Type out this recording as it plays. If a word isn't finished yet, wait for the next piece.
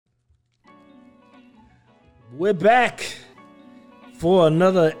We're back for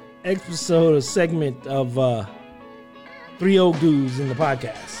another episode or segment of Three Old Dudes in the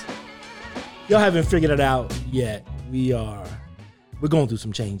podcast. Y'all haven't figured it out yet. We're going through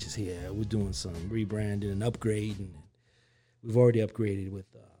some changes here. We're doing some rebranding and upgrading. We've already upgraded with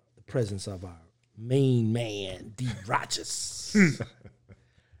the presence of our main man, D. Rogers,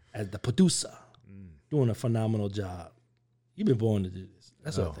 as the producer, doing a phenomenal job. You've been born to do this.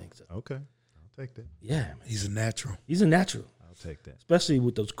 That's what I think. So. Okay. I'll take that. Yeah, man. He's a natural. He's a natural. I'll take that. Especially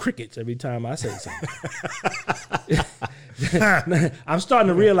with those crickets every time I say something. I'm starting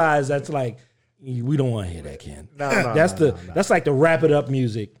to realize that's like, we don't want to hear that, Ken. No, that's like the wrap it up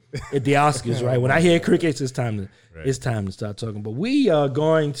music at the Oscars, right? When I hear crickets, it's time to start talking. But we are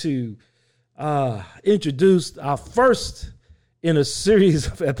going to introduce our first in a series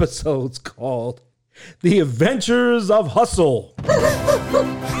of episodes called The Adventures of Hussle.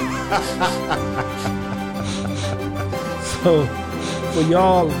 So, for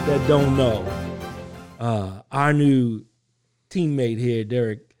y'all that don't know, our new teammate here,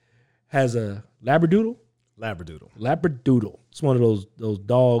 Derrick, has a Labradoodle. It's one of those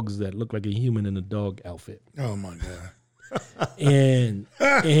dogs that look like a human in a dog outfit. Oh my God! and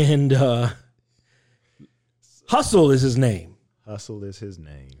Hussle is his name. Hussle is his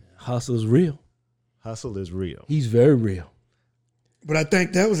name. Hussle is real. Hussle is real. He's very real. But I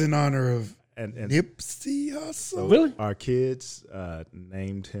think that was in honor of And Nipsey Hussle. so Really? Our kids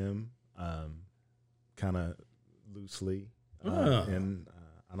named him kind of loosely, and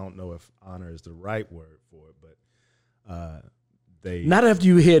I don't know if honor is the right word for it, but they Not after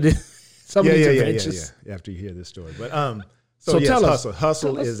you hear some of these adventures. Yeah. After you hear this story, but So yes, tell us.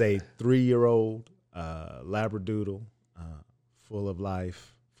 Hussle is a 3-year-old Labradoodle, full of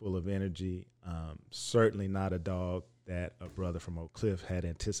life, full of energy. Certainly not a dog that a brother from Oak Cliff had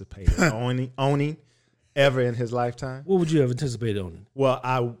anticipated owning ever in his lifetime. What would you have anticipated on it?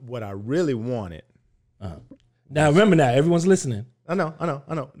 Well, what I really wanted. Now, remember everyone's listening. I know.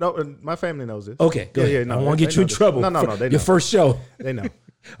 No, my family knows this. Okay, go ahead. No, I want to get you in trouble. No, they know. Your first show. They know.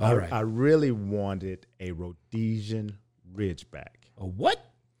 All right. I really wanted a Rhodesian Ridgeback. A what?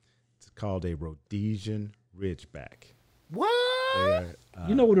 It's called a Rhodesian Ridgeback. What?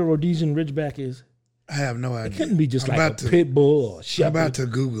 You know what a Rhodesian Ridgeback is? I have no idea. It couldn't be just I'm like a pit bull or a I'm shepherd. about to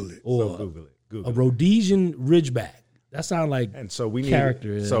Google it. Or So Google it. a Google it. Rhodesian Ridgeback. That sounds like And so we character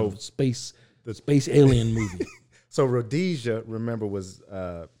need in so a space alien movie. so Rhodesia, remember, was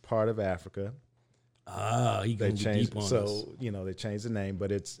part of Africa. He They can get changed deep on us. so they changed the name,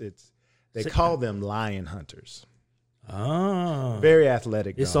 but they call them lion hunters. Very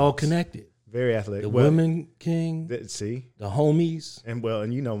athletic. It's dogs. all connected. Very athletic. The Well, women king, see, the homies, and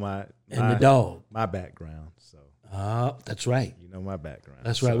my and the dog. my background. So That's right. you know my background.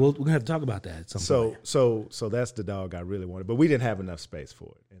 That's right. We're gonna have to talk about that at some point. So that's the dog I really wanted, but we didn't have enough space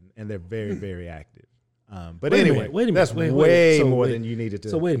for it, and they're very very active. But Wait a anyway, minute. that's Wait. way So more wait. than you needed to.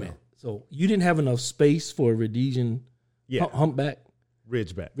 So wait a minute. So you didn't have enough space for a Rhodesian humpback,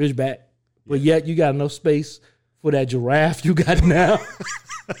 Ridgeback. Ridgeback, but yet you got enough space for that giraffe you got now.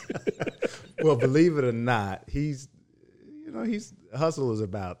 Well, believe it or not, Hussle is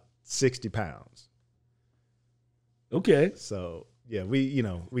about 60 pounds. Okay. So yeah, we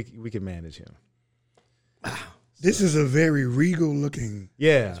can manage him. This is a very regal looking.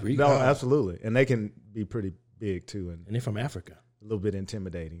 Yeah, regal. no, absolutely, and they can be pretty big too, and And they're from Africa. a little bit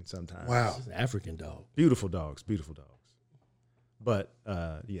intimidating sometimes. Wow. It's an African dog. Beautiful dogs. But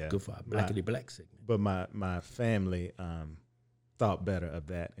yeah, Good for our blackity black segment. But my family thought better of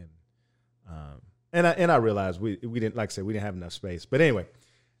that, and I realized we didn't, like I said, we didn't have enough space. But anyway,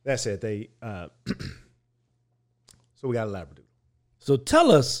 that said, they so we got a Labradoodle. So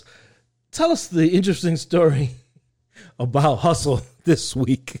tell us the interesting story about Hussle this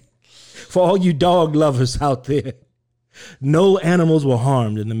week. For all you dog lovers out there, no animals were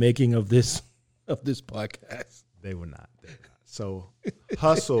harmed in the making of this podcast. They were not. So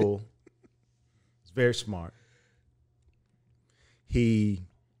Hussle is very smart. He,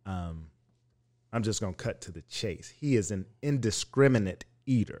 I'm just gonna cut to the chase. He is an indiscriminate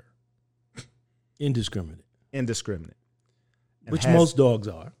eater. Indiscriminate. And Which most dogs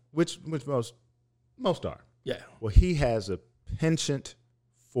are. Which most are. Yeah. Well, he has a penchant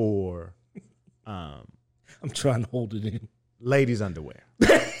for I'm trying to hold it in. ladies' underwear.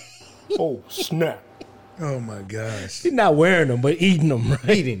 Oh, snap. Oh my gosh. He's not wearing them, but eating them, right?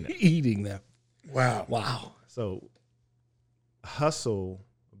 Eating them. Eating them. Wow. Wow. So Hussle,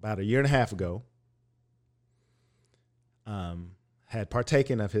 about a year and a half ago, had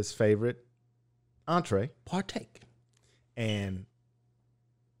partaken of his favorite entree. Partake. And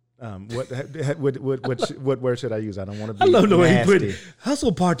What word should I use? I don't want to be I love the way he put nasty. it.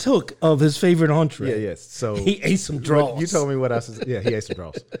 Hussle partook of his favorite entree. Yeah, yes. So He ate some draws. You told me what else. Yeah, he ate some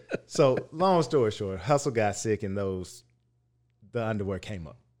draws. So long story short, Hussle got sick, and the underwear came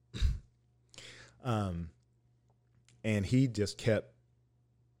up. And he just kept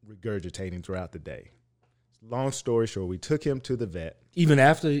regurgitating throughout the day. Long story short, we took him to the vet. Even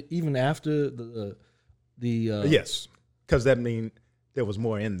after the Yes, because that means there was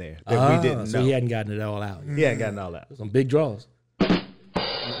more in there that we didn't know. So he hadn't gotten it all out. He hadn't gotten all out. Some big draws.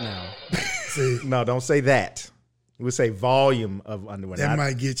 No, don't say that. We would say volume of underwear. That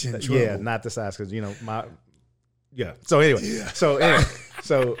might get you in trouble. Yeah, not the size, because yeah. So anyway, so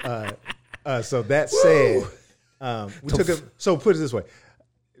that said, we took him. So put it this way,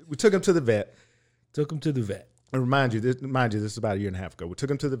 we took him to the vet. Took him to the vet. And mind you, this is about a year and a half ago. We took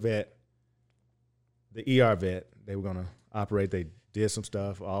him to the vet, the ER vet. They were going to operate. They did some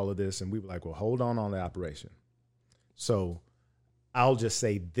stuff, all of this, and we were like, well, hold on the operation. So I'll just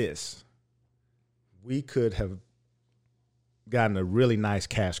say this. We could have gotten a really nice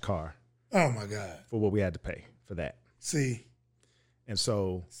cash car. Oh, my God. For what we had to pay for that. See. And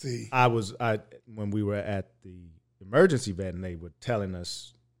so See. when we were at the emergency vet and they were telling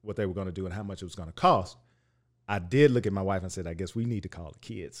us what they were going to do and how much it was going to cost, I did look at my wife and said, I guess we need to call the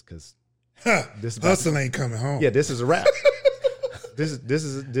kids, because Hussle ain't coming home. Yeah, this is a wrap.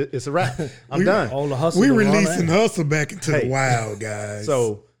 It's a wrap. I'm done. All the hustle. We releasing Hussle back into the wild, guys.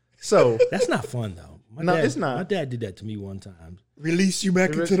 So that's not fun though. It's not. My dad did that to me one time. Release you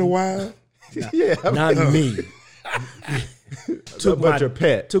back into the wild? Yeah, not me. Your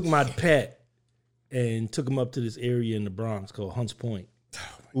pet. Took my pet and took him up to this area in the Bronx called Hunts Point.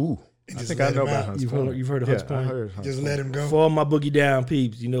 Ooh. I think I know about Hunts Point. You've heard of Hunts Point? I heard Hunts Just Point. let him go. For all my boogie down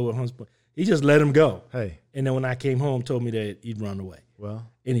peeps, you know what Hunts Point. He just let him go. Hey. And then when I came home, told me that he'd run away. Well.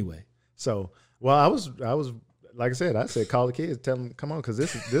 Anyway. So, I was like I said, call the kids, tell them, come on, because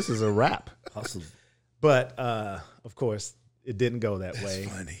this is a wrap. Hustle. But of course, it didn't go that way.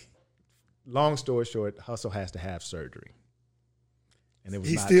 Funny. Long story short, Hussle has to have surgery. And it was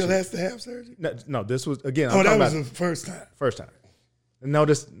He not still cheap. has to have surgery? No, this was, again, Oh, I'm that talking was about the first time. first time. And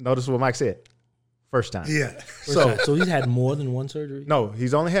notice what Mike said. First time. Yeah. So he's had more than one surgery? No,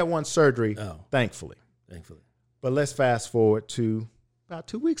 he's only had one surgery, thankfully. But let's fast forward to about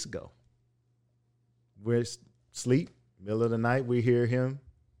 2 weeks ago. We're asleep, middle of the night, we hear him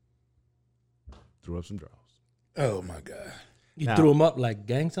threw up some draws. Oh, my God. You threw him up like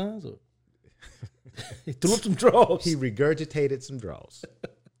gang signs? Or? He threw up some draws. He regurgitated some draws.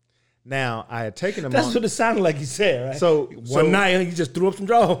 Now, I had taken him That's on. what it sounded like he said, right? So one night he just threw up some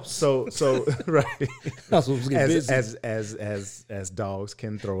draws. So right. That's what was getting busy. As dogs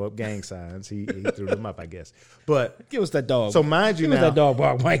can throw up gang signs, he threw them up, I guess. But give us that dog. So mind you, give us now that dog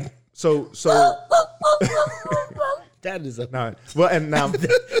bark, Mike. So that is a no. Well, and now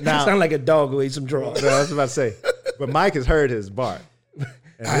sound like a dog who ate some draws. No, I was about to say, but Mike has heard his bark.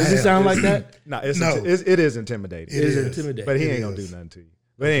 Does it sound like that? No, it is intimidating. It is intimidating. But he ain't gonna do nothing to you.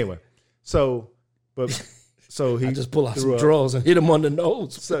 But anyway, so he I just pull out some draws and hit him on the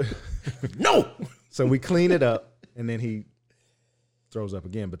nose. So no. So we clean it up, and then he throws up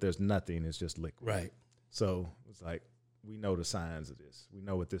again, but there's nothing. It's just liquid. Right. So it's like, we know the signs of this. We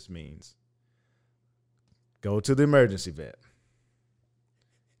know what this means. Go to the emergency vet.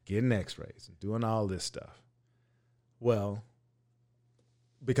 Getting x-rays and doing all this stuff. Well,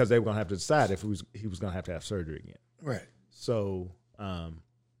 because they were going to have to decide if he was going to have surgery again. Right. So,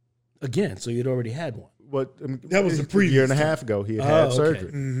 again, so you'd already had one. That was the previous year and a half ago. He had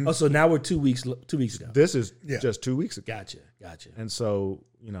surgery. Mm-hmm. Oh, so now we're 2 weeks ago. This is just 2 weeks ago. Gotcha. And so,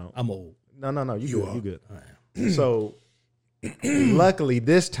 I'm old. No, you good. All right. So, luckily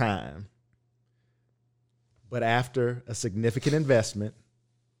this time, but after a significant investment,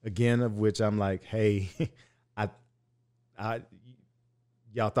 again, of which I'm like, hey,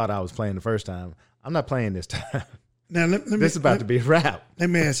 y'all thought I was playing the first time. I'm not playing this time. Now, this is about to be a wrap. Let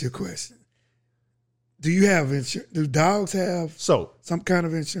me ask you a question. Do you have insurance? Do dogs have some kind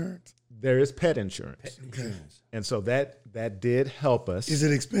of insurance? There is pet insurance. Okay. And so that did help us. Is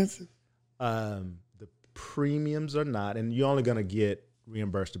it expensive? The premiums are not, and you're only going to get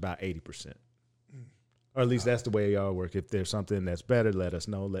reimbursed about 80%. Or at least that's the way y'all work. If there's something that's better, let us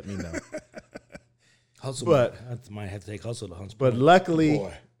know. Let me know. Hustle, I might have to take Hustle to Hunts But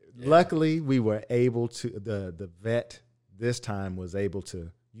Point. luckily, we were able to. The vet this time was able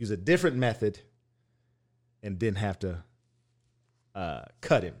to use a different method, and didn't have to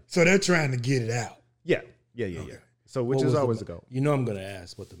cut him. So they're trying to get it out. Yeah. So which is always the goal. You know, I'm going to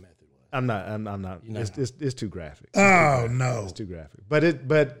ask what the method was. I'm not. It's too graphic. Oh no, it's too graphic. But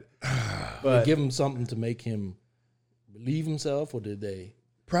Did they give him something to make him relieve himself, or did they?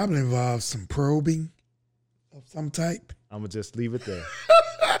 Probably involves some probing of some type. I'm gonna just leave it there.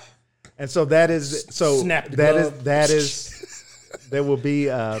 And so that is Snap the glove. There will be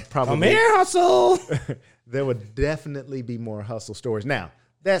probably. Come here, Hussle. There would definitely be more hustle stories. Now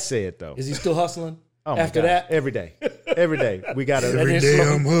that said, though, Is he still hustling? oh after my gosh, that? every day, we got Every to day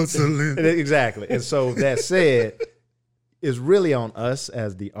I'm hustling. exactly. And so that said, it's really on us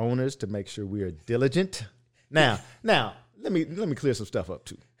as the owners to make sure we are diligent. Now, let me clear some stuff up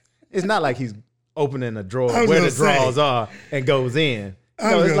too. It's not like he's opening a drawer where the drawers are and goes in.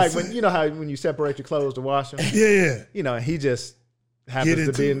 No, it's like when you separate your clothes to wash them. Yeah. He just happens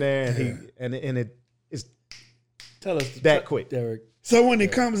to be in there, and it is Tell us that quick, Derrick. So when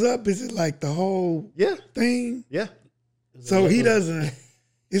it comes up, is it like the whole thing? Yeah. So he doesn't.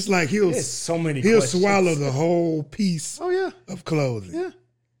 It's like he'll swallow the whole piece. Oh yeah. Of clothing. Yeah.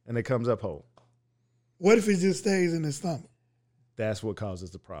 And it comes up whole. What if it just stays in his stomach? That's what causes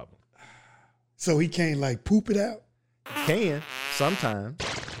the problem. So he can't like poop it out? Can sometimes.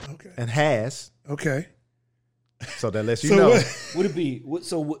 Okay. And has. Okay. So that lets you know. Would it be?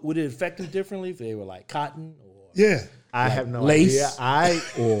 Would it affect him differently if they were like cotton or? Yeah. I have no lace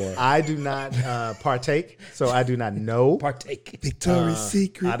idea. I do not partake, so I do not know. Partake. Victoria's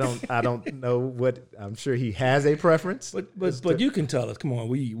Secret. I don't know what. I'm sure he has a preference. But you can tell us. Come on,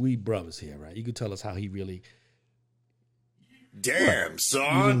 we brothers here, right? You can tell us how he really. Damn,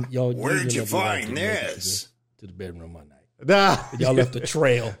 son. Where'd you find this? To the bedroom one night. Nah. Y'all left a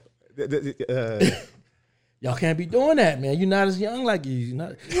trail. Y'all can't be doing that, man. You're not as young like you. You're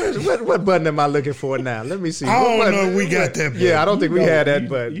not. What button am I looking for now? Let me see. I don't know if we got that button. Yeah, I don't think we had that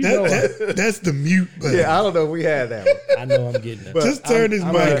button. That's the mute button. Yeah, I don't know if we had that one. I know I'm getting it. Just turn his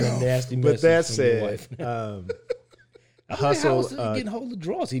mic off. But that said, Hussle getting hold of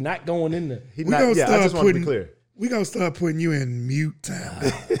drawers. He's not going in there. I just want to be clear. We're going to start putting you in mute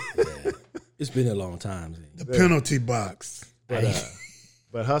time. Yeah. It's been a long time. The penalty box.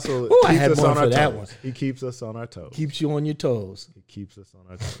 But Hussle keeps us on our toes. He keeps us on our toes. Keeps you on your toes. He keeps us on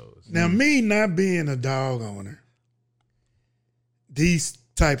our toes. Now, me not being a dog owner, these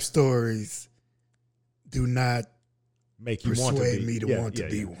type stories do not make you persuade me to want to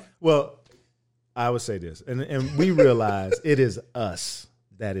be one. Well, I would say this, and we realize it is us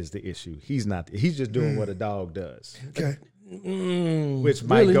that is the issue. He's not. He's just doing what a dog does. Okay. Which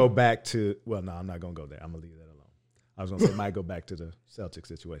might go back to. Well, no, I'm not going to go there. I'm going to leave that alone. I was going to say might go back to the Celtic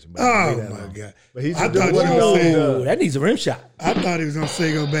situation. But oh my God! But he's just doing what a dog does. That needs a rim shot. I thought he was going to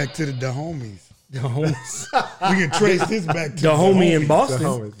say go back to the homies. The homies. We can trace this back to the homie in Boston.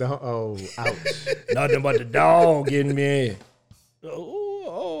 Ouch! Nothing but the dog getting me.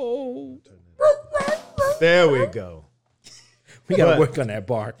 Oh. There we go. We got to work on that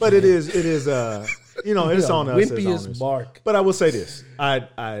bark. But it is. It's on us. Wimpiest bark. But I will say this: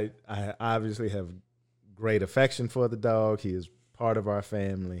 I obviously have great affection for the dog. He is part of our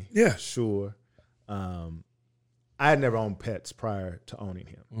family. Yeah, sure. I had never owned pets prior to owning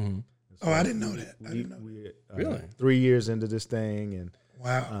him. Mm-hmm. So I didn't know that. Really? 3 years into this thing, and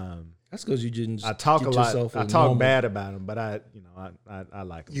wow, that's because you didn't. I talk a lot. I talk bad about him, but I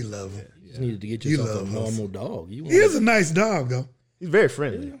like him. You love him. You just needed to get yourself a normal dog. He is a nice dog, though. He's very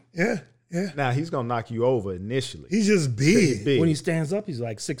friendly. Yeah. Now he's gonna knock you over initially. He's just big. When he stands up, he's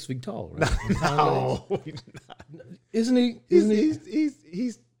like 6 feet tall. Right? No, isn't he?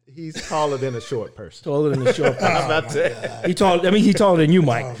 He's taller than a short person. Taller than a short person. I'm about to. He's taller than you,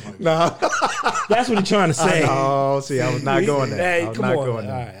 Mike. No, that's what he's trying to say. Oh, see, I was not going there. Hey, I was come not on. going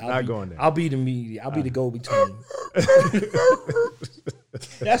there. Right, not going there. I'll be the media. I'll be the go-between.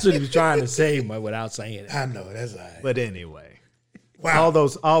 That's what he was trying to say, but without saying it. I know that's all right. But anyway. Wow.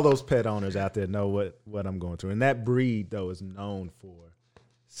 All those pet owners out there know what I'm going through. And that breed, though, is known for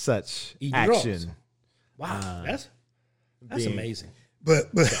such action. Draws. Wow. That's amazing. But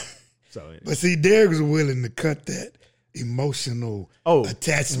see, Derrick was willing to cut that emotional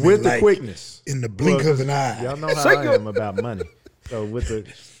attachment with the quickness. In the blink of an eye. Y'all know how I am about money. So with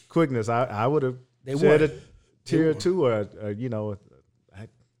the quickness, I would have shed a tear or two or I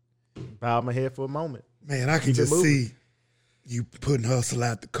bowed my head for a moment. Man, I can just see you putting Hussle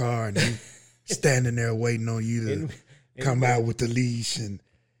out the car and you standing there waiting on you to come out with the leash, and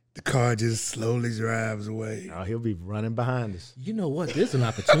the car just slowly drives away. Oh, he'll be running behind us. You know what? There's an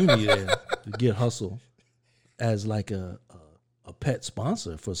opportunity there to get Hussle as like a pet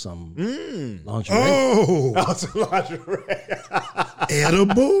sponsor for some lingerie. Oh, some lingerie.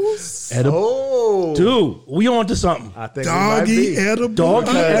 Edibles? Oh. Dude, we on to something. I think Doggy edible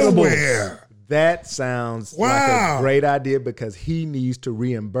underwear. That sounds like a great idea because he needs to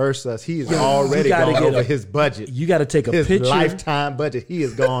reimburse us. He has already gone over his budget. You got to take a picture. His lifetime budget. He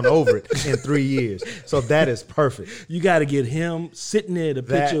has gone over it in 3 years. So that is perfect. You got to get him sitting there, the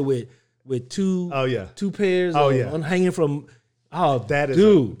picture with two pairs hanging from. Oh, that is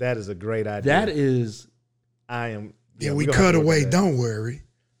dude, that is a great idea. That is. I am. Yeah, we cut away. Don't worry.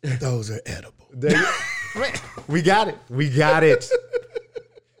 Those are edible. We got it. We got it.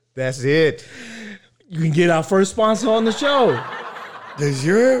 That's it. You can get our first sponsor on the show. Does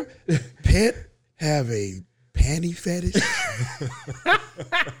your pet have a panty fetish?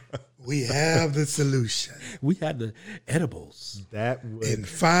 We have the solution. We have the edibles. That would in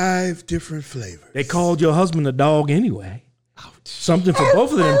 5 different flavors. They called your husband a dog anyway. Ouch. Something for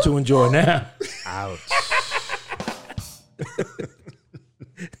both of them to enjoy now. Ouch.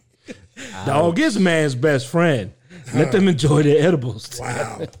 Dog is man's best friend. Let them enjoy their edibles.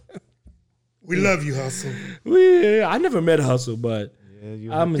 Wow. We love you, Hussle. I never met Hussle, but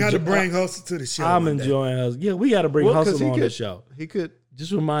I'm got to bring Hussle to the show. I'm enjoying Hussle. Yeah, we got to bring Hussle on the show. He could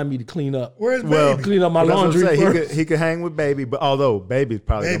just remind me to clean up. Where's Baby? Clean up my laundry. He could hang with Baby, but although Baby's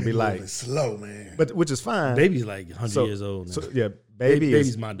probably gonna be like slow, man. But which is fine. Baby's like 100 years old now. So yeah,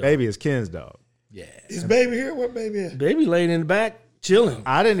 Baby's my dog. Baby is Ken's dog. Yeah. Is Baby here? Where Baby is? Baby laying in the back, chilling.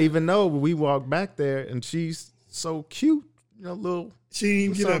 I didn't even know when we walked back there, and she's so cute. You know, little. She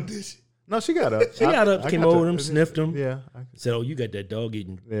didn't even get up, did she? No, she got up. She got up, came over him, sniffed him. Yeah. Said, "Oh, you got that dog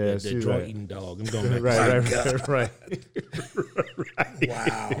eating, that drug eating dog. I'm going Right. back." Right.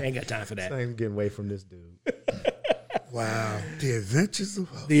 Wow. I ain't got time for that. I'm getting away from this dude. Wow. The Adventures of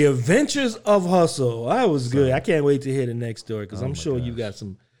Hussle. The Adventures of Hussle. That was good. I can't wait to hear the next story because I'm sure you got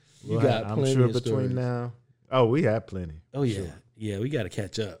some. I'm sure between now. Oh, we have plenty. Oh yeah, yeah. We got to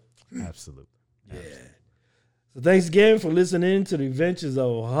catch up. Absolutely. Yeah. So thanks again for listening to the Adventures of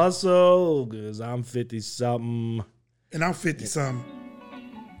Hussle. Because I'm 50-something. And I'm 50-something.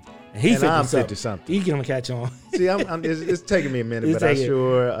 And he's 50-something. He's going to catch on. See, it's taking me a minute, but I'm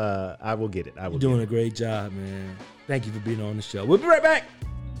sure I will get it. You're doing a great job, man. Thank you for being on the show. We'll be right back.